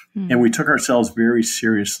 And we took ourselves very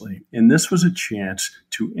seriously. And this was a chance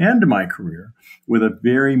to end my career with a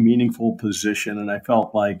very meaningful position. And I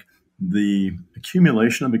felt like the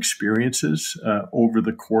accumulation of experiences over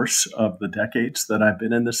the course of the decades that I've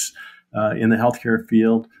been in this in the healthcare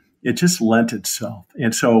field, it just lent itself.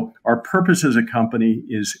 And so our purpose as a company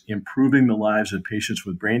is improving the lives of patients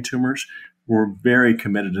with brain tumors. We're very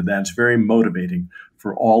committed to that. It's very motivating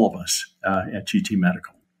for all of us at GT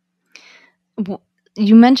Medical. Well,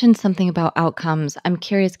 you mentioned something about outcomes. I'm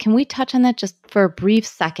curious, can we touch on that just for a brief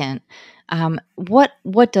second?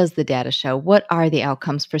 What does the data show? What are the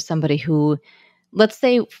outcomes for somebody who, let's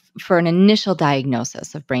say for an initial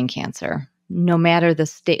diagnosis of brain cancer, no matter the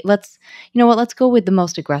state, let's go with the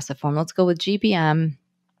most aggressive form. Let's go with GBM,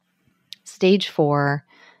 stage 4,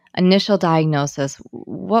 initial diagnosis.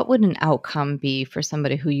 What would an outcome be for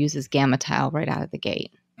somebody who uses GammaTile right out of the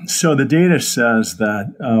gate? So the data says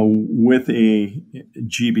that with a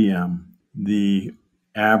GBM, the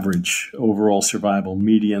average overall survival,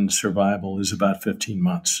 median survival is about 15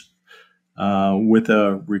 months. With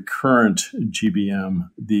a recurrent GBM,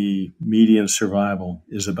 the median survival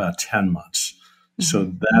is about 10 months.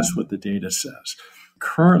 So that's what the data says.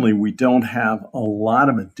 Currently, we don't have a lot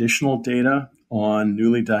of additional data on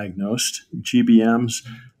newly diagnosed GBMs.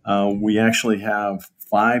 We actually have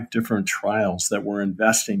 5 different trials that we're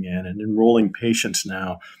investing in and enrolling patients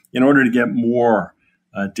now in order to get more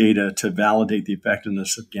data to validate the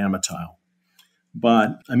effectiveness of GammaTile.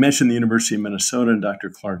 But I mentioned the University of Minnesota and Dr.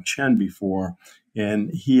 Clark Chen before,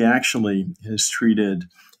 and he actually has treated,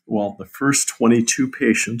 the first 22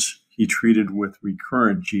 patients he treated with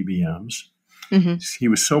recurrent GBMs. He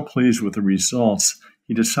was so pleased with the results,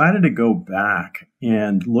 he decided to go back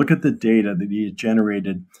and look at the data that he had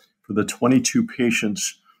generated for the 22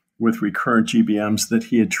 patients with recurrent GBMs that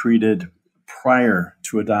he had treated prior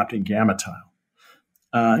to adopting GammaTile.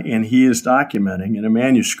 And he is documenting in a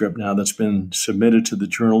manuscript now that's been submitted to the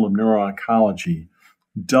Journal of Neuro-Oncology,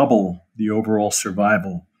 double the overall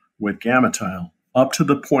survival with GammaTile, up to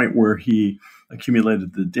the point where he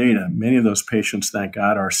accumulated the data. Many of those patients, thank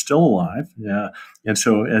God, are still alive. And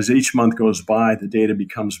so as each month goes by, the data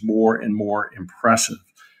becomes more and more impressive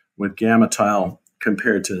with GammaTile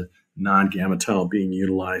compared to non-GammaTile being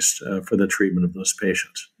utilized for the treatment of those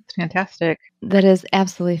patients. It's fantastic. That is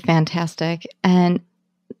absolutely fantastic. And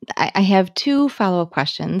I have 2 follow-up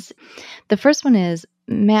questions. The first one is,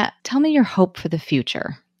 Matt, tell me your hope for the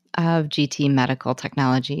future of GT Medical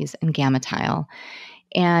Technologies and GammaTile.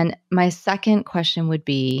 And my second question would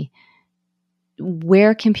be,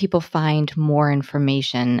 where can people find more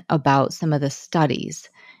information about some of the studies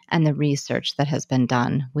and the research that has been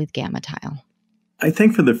done with GammaTile? I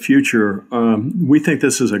think for the future, we think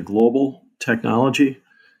this is a global technology,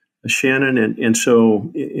 Shannon. And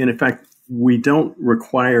so, in fact, we don't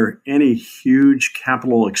require any huge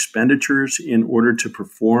capital expenditures in order to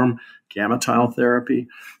perform GammaTile therapy.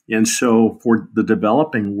 And so for the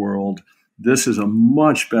developing world, this is a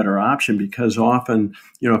much better option because often,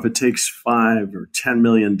 if it takes $5 or $10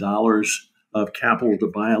 million of capital to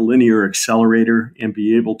buy a linear accelerator and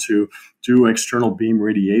be able to do external beam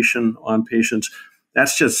radiation on patients,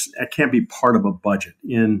 that can't be part of a budget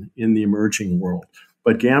in the emerging world.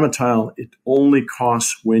 But GammaTile, it only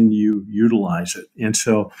costs when you utilize it. And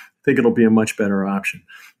so I think it'll be a much better option.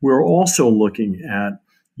 We're also looking at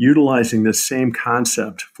utilizing this same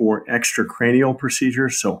concept for extracranial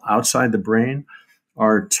procedures, so outside the brain.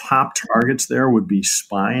 Our top targets there would be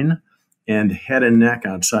spine and head and neck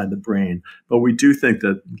outside the brain. But we do think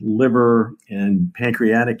that liver and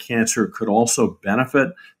pancreatic cancer could also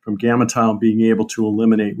benefit from GammaTile being able to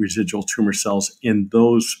eliminate residual tumor cells in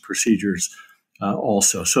those procedures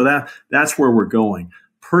also. So that's where we're going.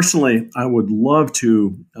 Personally, I would love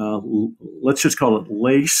to, let's just call it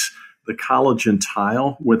lace the collagen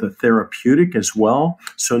tile with a therapeutic as well.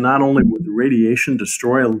 So not only would the radiation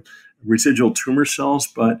destroy residual tumor cells,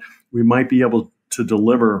 but we might be able to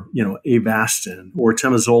deliver, Avastin or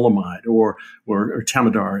temozolomide or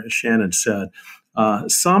Temodar, as Shannon said,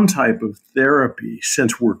 some type of therapy.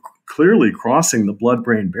 Since we're clearly crossing the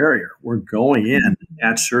blood-brain barrier, we're going in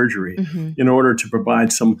at surgery in order to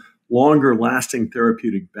provide some longer-lasting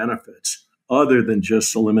therapeutic benefits other than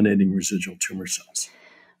just eliminating residual tumor cells.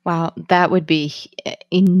 Wow, that would be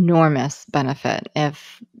enormous benefit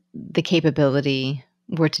if the capability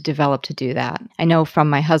were to develop to do that. I know from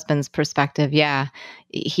my husband's perspective, he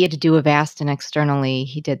had to do Avastin externally.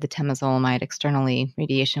 He did the temozolomide externally.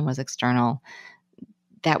 Radiation was external.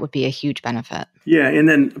 That would be a huge benefit. Yeah, and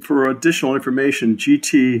then for additional information,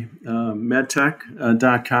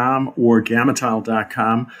 gtmedtech.com or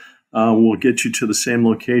GammaTile.com will get you to the same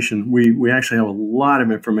location. We actually have a lot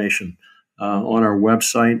of information on our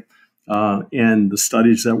website and the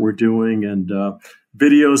studies that we're doing and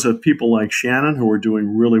videos of people like Shannon who are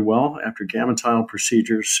doing really well after GammaTile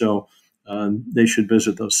procedures. So they should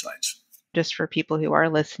visit those sites. Just for people who are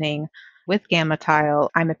listening, with GammaTile,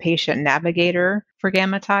 I'm a patient navigator for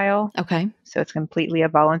GammaTile. Okay. So it's completely a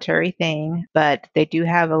voluntary thing, but they do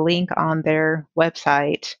have a link on their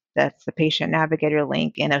website. That's the patient navigator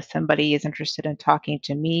link. And if somebody is interested in talking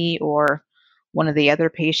to me or one of the other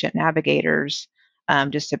patient navigators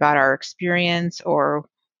just about our experience or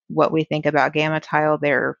what we think about GammaTile,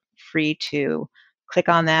 they're free to click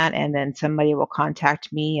on that, and then somebody will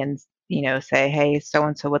contact me and say, hey,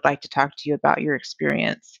 so-and-so would like to talk to you about your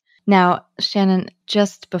experience. Now, Shannon,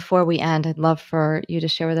 just before we end, I'd love for you to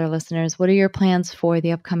share with our listeners, what are your plans for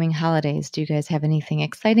the upcoming holidays? Do you guys have anything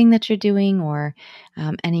exciting that you're doing or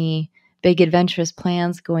any big adventurous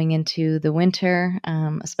plans going into the winter,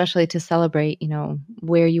 especially to celebrate,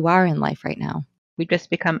 where you are in life right now? We've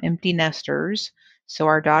just become empty nesters. So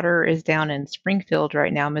our daughter is down in Springfield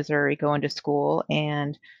right now, Missouri, going to school.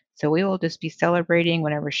 And so we will just be celebrating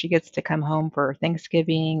whenever she gets to come home for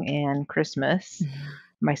Thanksgiving and Christmas. Mm-hmm.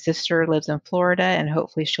 My sister lives in Florida, and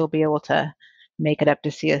hopefully she'll be able to make it up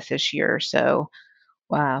to see us this year. So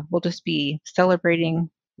we'll just be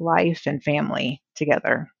celebrating life and family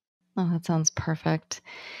together. Oh, that sounds perfect.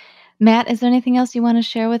 Matt, is there anything else you want to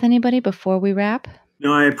share with anybody before we wrap?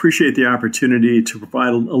 No, I appreciate the opportunity to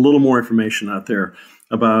provide a little more information out there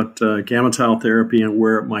about GammaTile therapy and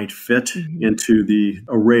where it might fit into the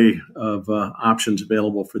array of options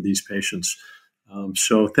available for these patients.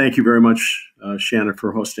 So thank you very much, Shannon,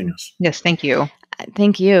 for hosting us. Yes, thank you.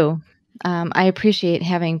 Thank you. I appreciate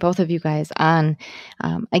having both of you guys on.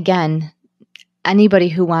 Again, anybody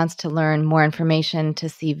who wants to learn more information, to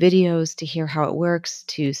see videos, to hear how it works,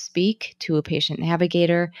 to speak to a patient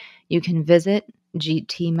navigator, you can visit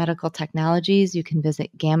GT Medical Technologies. You can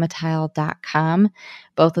visit GammaTile.com.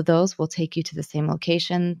 Both of those will take you to the same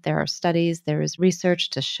location. There are studies, there is research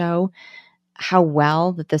to show how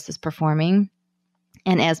well that this is performing.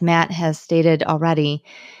 And as Matt has stated already,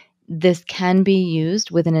 this can be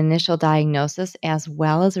used with an initial diagnosis as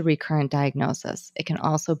well as a recurrent diagnosis. It can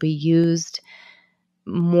also be used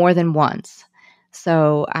more than once.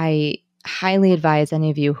 So I highly advise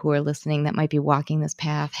any of you who are listening that might be walking this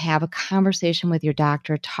path, have a conversation with your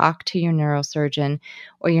doctor, talk to your neurosurgeon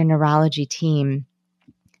or your neurology team.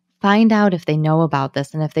 Find out if they know about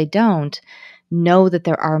this. And if they don't, know that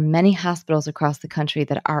there are many hospitals across the country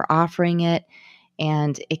that are offering it,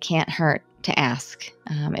 and it can't hurt to ask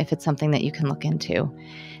if it's something that you can look into.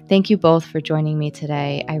 Thank you both for joining me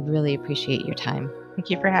today. I really appreciate your time.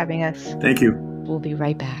 Thank you for having us. Thank you. We'll be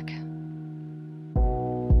right back.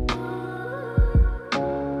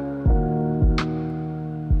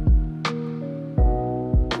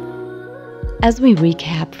 As we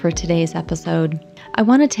recap for today's episode, I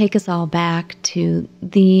want to take us all back to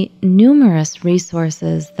the numerous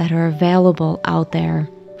resources that are available out there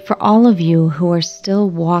for all of you who are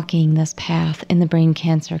still walking this path in the brain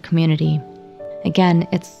cancer community. Again,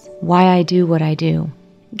 it's why I do what I do.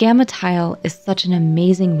 GammaTile is such an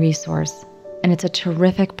amazing resource, and it's a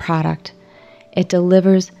terrific product. It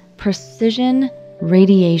delivers precision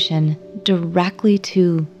radiation directly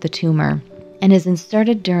to the tumor and is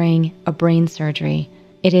inserted during a brain surgery.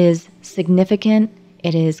 It is significant,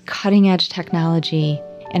 it is cutting-edge technology,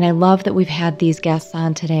 and I love that we've had these guests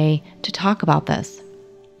on today to talk about this.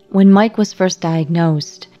 When Mike was first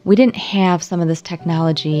diagnosed, we didn't have some of this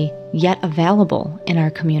technology yet available in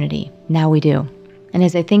our community. Now we do. And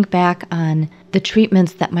as I think back on the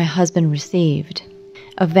treatments that my husband received,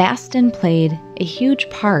 Avastin played a huge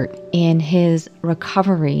part in his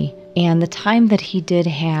recovery and the time that he did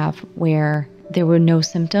have where there were no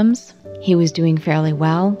symptoms. He was doing fairly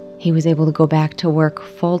well. He was able to go back to work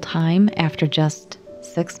full-time after just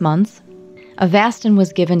 6 months. Avastin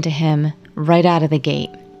was given to him right out of the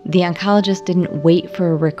gate. The oncologist didn't wait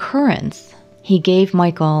for a recurrence. He gave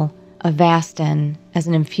Michael Avastin as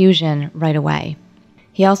an infusion right away.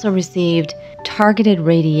 He also received targeted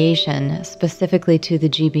radiation specifically to the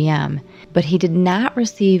GBM, but he did not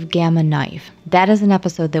receive gamma knife. That is an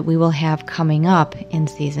episode that we will have coming up in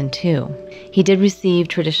season 2. He did receive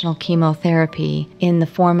traditional chemotherapy in the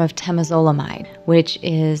form of temozolomide, which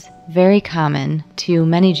is very common to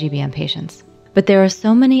many GBM patients. But there are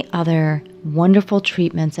so many other wonderful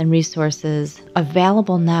treatments and resources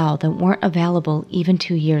available now that weren't available even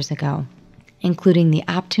 2 years ago, including the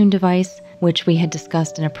Optune device, which we had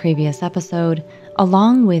discussed in a previous episode,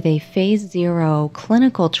 along with a phase 0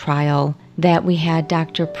 clinical trial that we had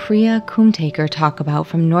Dr. Priya Kumtaker talk about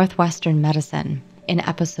from Northwestern Medicine in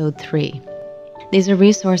episode 3. These are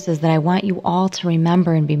resources that I want you all to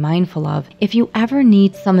remember and be mindful of if you ever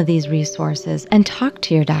need some of these resources, and talk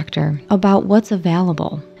to your doctor about what's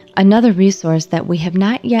available. Another resource that we have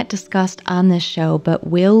not yet discussed on this show but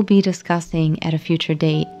will be discussing at a future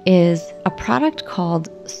date is a product called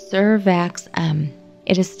Survax-M.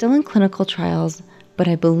 It is still in clinical trials, but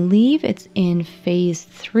I believe it's in phase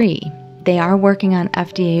 3. They are working on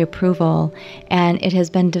FDA approval, and it has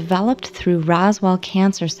been developed through Roswell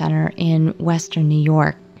Cancer Center in Western New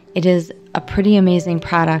York. It is a pretty amazing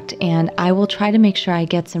product, and I will try to make sure I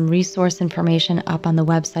get some resource information up on the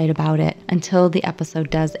website about it until the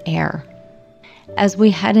episode does air. As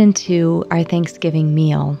we head into our Thanksgiving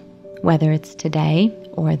meal, whether it's today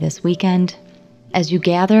or this weekend, as you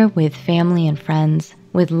gather with family and friends,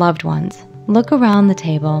 with loved ones, look around the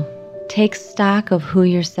table. Take stock of who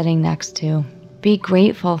you're sitting next to. Be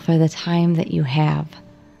grateful for the time that you have.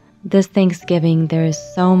 This Thanksgiving, there is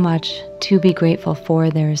so much to be grateful for.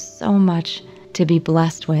 There is so much to be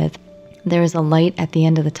blessed with. There is a light at the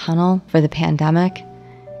end of the tunnel for the pandemic,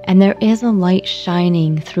 and there is a light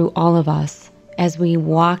shining through all of us as we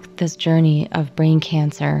walk this journey of brain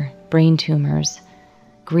cancer, brain tumors,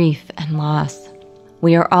 grief, and loss.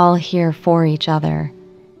 We are all here for each other,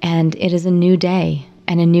 and it is a new day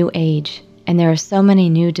and a new age, and there are so many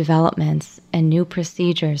new developments and new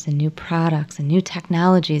procedures and new products and new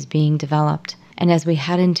technologies being developed. And as we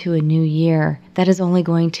head into a new year, that is only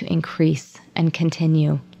going to increase and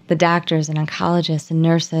continue. The doctors and oncologists and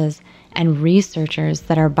nurses and researchers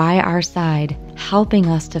that are by our side helping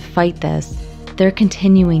us to fight this, they're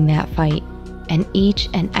continuing that fight. And each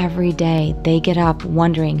and every day they get up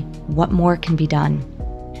wondering what more can be done.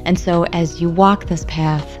 And so as you walk this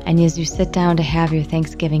path and as you sit down to have your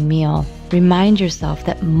Thanksgiving meal, remind yourself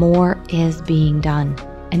that more is being done.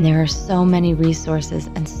 And there are so many resources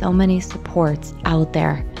and so many supports out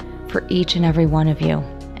there for each and every one of you.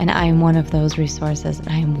 And I am one of those resources, and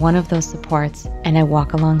I am one of those supports, and I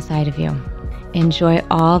walk alongside of you. Enjoy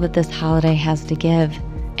all that this holiday has to give,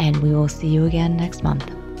 and we will see you again next month.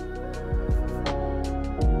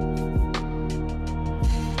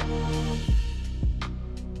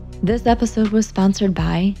 This episode was sponsored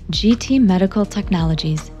by GT Medical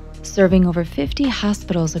Technologies, serving over 50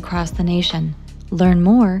 hospitals across the nation. Learn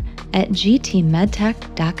more at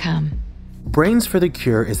gtmedtech.com. Brains for the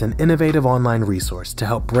Cure is an innovative online resource to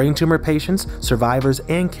help brain tumor patients, survivors,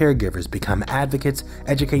 and caregivers become advocates,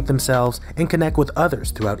 educate themselves, and connect with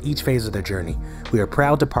others throughout each phase of their journey. We are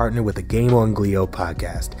proud to partner with the Game On Glio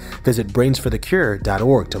Podcast. Visit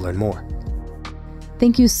brainsforthecure.org to learn more.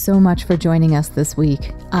 Thank you so much for joining us this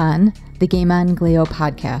week on the Game On Glio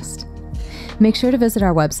Podcast. Make sure to visit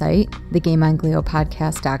our website,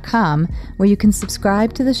 thegameongliopodcast.com, where you can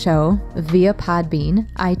subscribe to the show via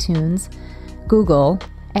Podbean, iTunes, Google,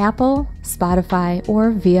 Apple, Spotify, or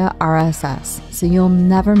via RSS, so you'll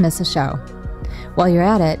never miss a show. While you're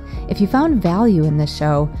at it, if you found value in this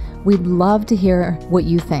show, we'd love to hear what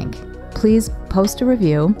you think. Please post a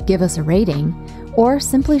review, give us a rating, or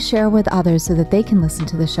simply share with others so that they can listen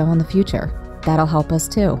to the show in the future. That'll help us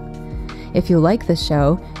too. If you like this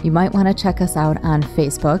show, you might want to check us out on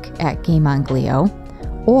Facebook at Game On Glio,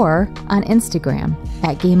 or on Instagram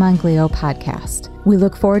at Game On Glio Podcast. We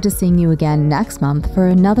look forward to seeing you again next month for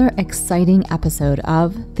another exciting episode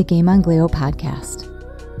of the Game On Glio Podcast.